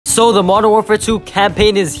So the Modern Warfare 2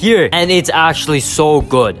 campaign is here, and it's actually so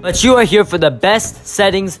good. But you are here for the best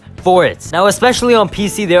settings for it. Now, especially on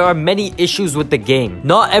PC, there are many issues with the game.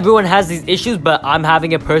 Not everyone has these issues, but I'm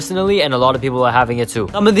having it personally, and a lot of people are having it too.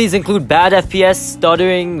 Some of these include bad FPS,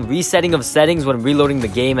 stuttering, resetting of settings when reloading the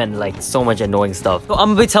game, and like so much annoying stuff. So I'm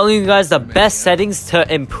gonna be telling you guys the best settings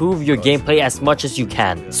to improve your gameplay as much as you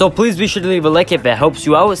can. So please be sure to leave a like if it helps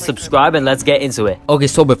you out, subscribe, and let's get into it. Okay,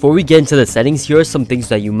 so before we get into the settings, here are some things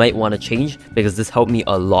that you might want to change because this helped me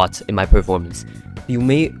a lot in my performance. You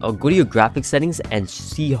may go to your graphics settings and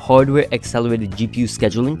see hardware accelerated GPU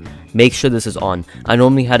scheduling. Make sure this is on. I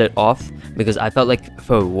normally had it off because I felt like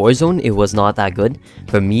for Warzone it was not that good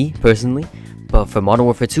for me personally, but for Modern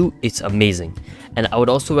Warfare 2 it's amazing. And I would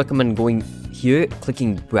also recommend going here,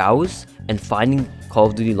 clicking browse, and finding Call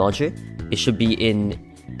of Duty launcher. It should be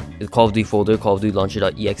in the Call of Duty folder, Call of Duty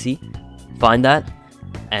launcher.exe. Find that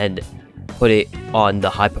and put it on the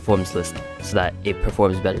high performance list so that it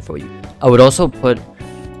performs better for you. I would also put,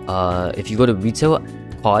 if you go to retail,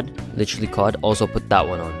 COD, literally COD, also put that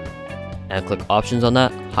one on. And click options on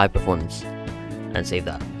that, high performance, and save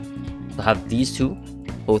that. So have these two,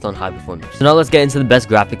 both on high performance. So now let's get into the best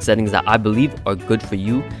graphics settings that I believe are good for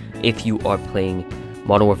you if you are playing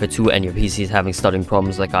Modern Warfare 2 and your PC is having stuttering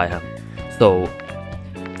problems like I have. So,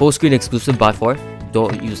 full screen exclusive by far.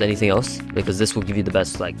 Don't use anything else because this will give you the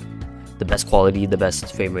best, like, the best quality, the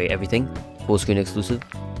best frame rate, everything. Full screen exclusive.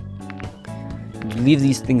 Leave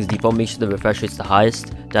these things default. Make sure the refresh rate's the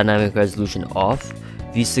highest. Dynamic resolution off.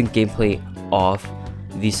 VSync gameplay off.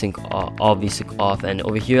 VSync off. And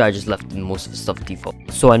over here I just left most of the stuff default.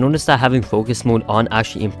 So I noticed that having focus mode on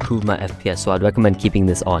actually improved my FPS, so I'd recommend keeping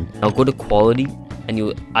this on. Now go to quality,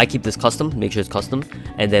 and I keep this custom. Make sure it's custom,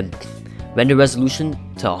 and then render resolution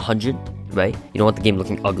to 100. Right? You don't want the game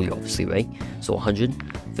looking ugly, obviously, right? So 100.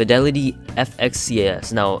 Fidelity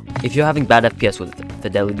FXCAS. Now, if you're having bad FPS with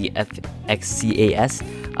Fidelity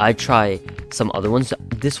FXCAS, I try some other ones.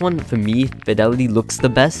 This one, for me, Fidelity looks the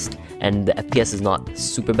best, and the FPS is not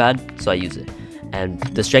super bad, so I use it. And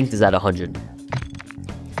the strength is at 100.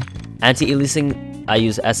 Anti-aliasing, I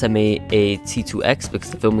use SMAAT2X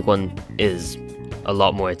because the filmic one is a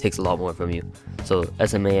lot more. It takes a lot more from you. So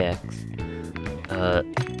SMAX.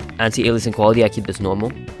 Anti-aliasing quality, I keep this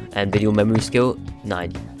normal. And video memory skill,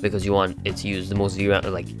 90, because you want it to use the most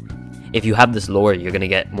VRAM. Like, if you have this lower, you're gonna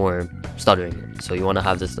get more stuttering, so you want to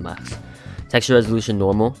have this the max. Texture resolution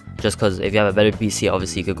normal, just because if you have a better PC,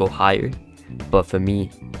 obviously you could go higher, but for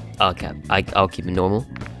me, I'll keep it normal.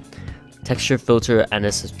 Texture filter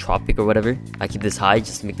anisotropic or whatever, I keep this high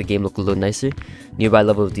just to make the game look a little nicer. Nearby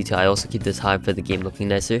level of detail, I also keep this high for the game looking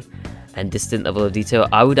nicer. And distant level of detail,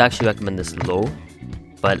 I would actually recommend this low,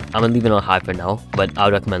 but I'm gonna leave it on high for now, but I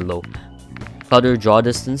would recommend low. Clutter draw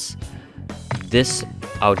distance, this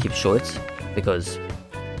I would keep short because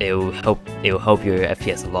it will help your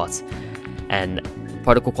FPS a lot. And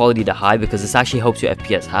particle quality to high because this actually helps your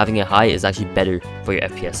FPS. Having it high is actually better for your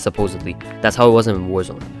FPS, supposedly. That's how it was in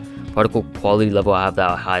Warzone. Particle quality level, I have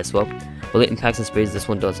that high as well. Bullet impacts and sprays, this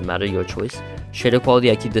one doesn't matter, your choice. Shader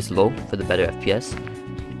quality, I keep this low for the better FPS.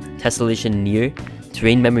 Tessellation near.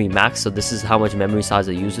 Terrain memory max, so this is how much memory size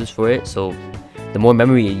it uses for it. So the more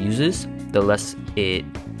memory it uses, the less it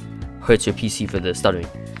hurts your PC for the stuttering,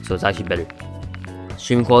 so it's actually better.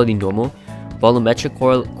 Streaming quality normal. Volumetric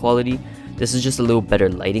quality, this is just a little better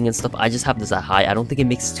lighting and stuff. I just have this at high. I don't think it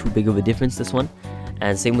makes too big of a difference, this one.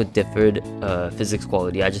 And same with deferred physics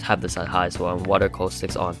quality, I just have this at high, so on water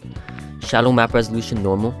caustics on. Shadow map resolution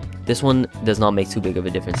normal. This one does not make too big of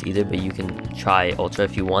a difference either, but you can try ultra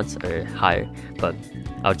if you want, or higher, but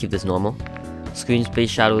I would keep this normal. Screen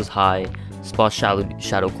space shadows high, spot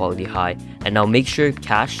shadow quality high. And now make sure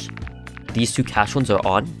cache, these two cache ones are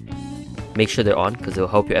on. Make sure they're on because they'll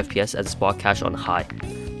help your FPS, and spot cache on high.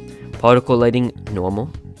 Particle lighting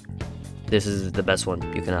normal. This is the best one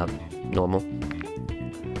you can have, normal.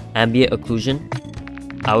 Ambient occlusion,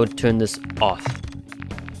 I would turn this off.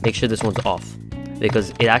 Make sure this one's off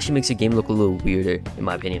because it actually makes your game look a little weirder, in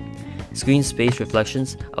my opinion. Screen space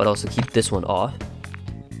reflections, I would also keep this one off.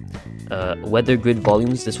 Weather grid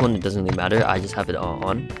volumes, this one, it doesn't really matter, I just have it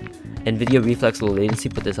on. NVIDIA reflex low latency,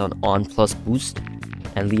 put this on plus boost,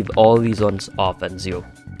 and leave all these ones off at 0.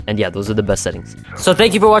 And yeah, those are the best settings. So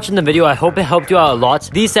thank you for watching the video. I hope it helped you out a lot.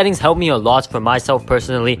 These settings helped me a lot for myself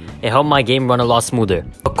personally. It helped my game run a lot smoother.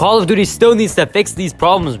 But Call of Duty still needs to fix these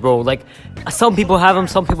problems, bro. Like, some people have them,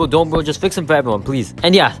 some people don't, bro. Just fix them for everyone, please.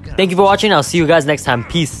 And yeah, thank you for watching. I'll see you guys next time.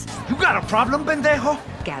 Peace. You got a problem, pendejo?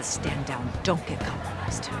 Gaz, stand down. Don't get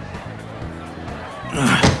compromised.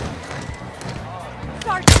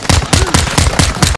 Start.